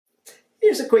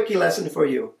Here's a quickie lesson for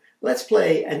you. Let's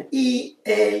play an E,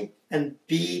 A, and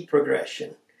B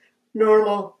progression.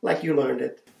 Normal, like you learned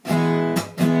it.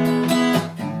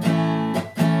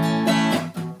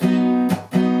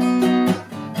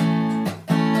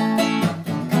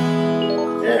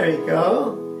 There you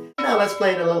go. Now let's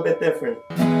play it a little bit different.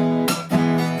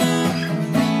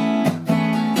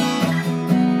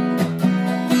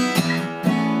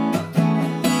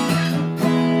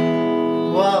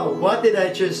 Wow, what did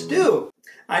I just do?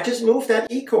 I just moved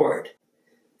that E chord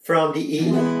from the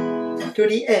E to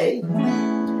the A.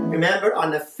 Remember,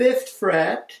 on the 5th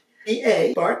fret, the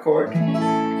A bar chord,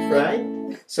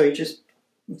 right? So you just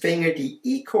finger the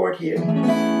E chord here,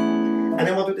 and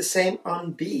then we'll do the same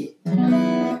on B.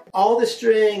 All the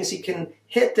strings, you can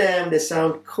hit them, they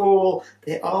sound cool,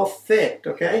 they all fit,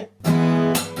 okay?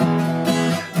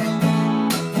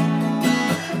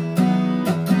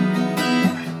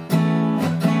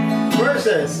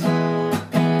 Verses.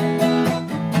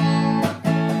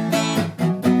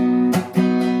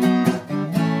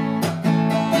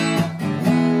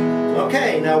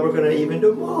 Okay, now we're going to even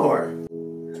do more.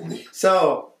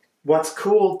 So, what's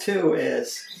cool too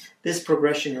is this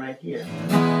progression right here.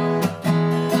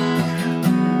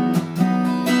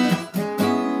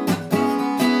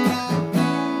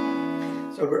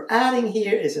 So we're adding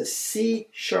here is a C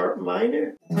sharp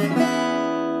minor.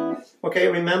 Okay,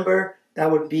 remember that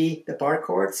would be the bar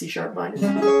chord, C sharp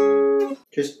minor.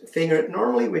 Just finger it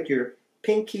normally with your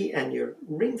pinky and your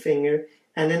ring finger,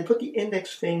 and then put the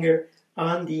index finger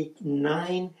on the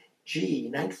 9th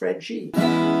fret G.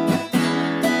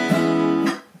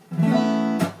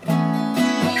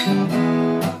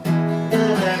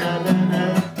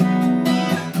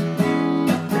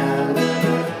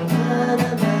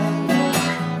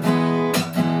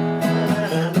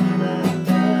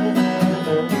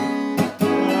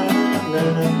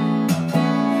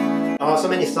 Oh, so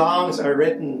many songs are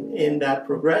written in that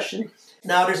progression.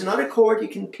 Now there's another chord you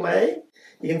can play.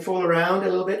 You can fool around a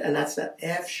little bit, and that's that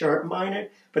F sharp minor.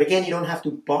 But again, you don't have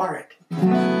to bar it.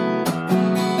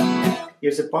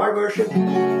 Here's a bar version.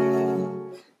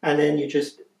 And then you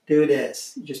just do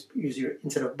this. You just use your,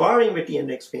 instead of barring with the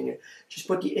index finger, just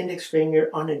put the index finger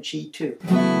on a G2.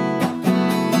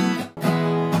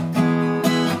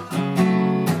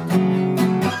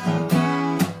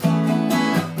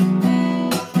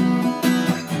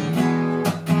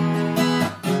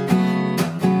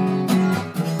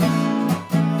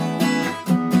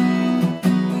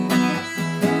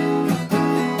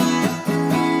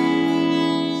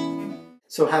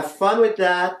 So have fun with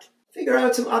that. Figure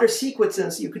out some other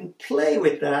sequences you can play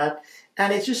with that.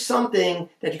 And it's just something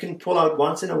that you can pull out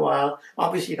once in a while.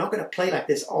 Obviously, you're not going to play like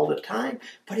this all the time,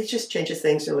 but it just changes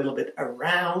things a little bit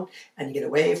around, and you get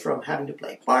away from having to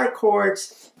play bar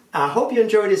chords. I hope you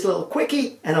enjoyed this little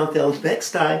quickie, and until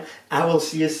next time, I will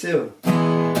see you soon.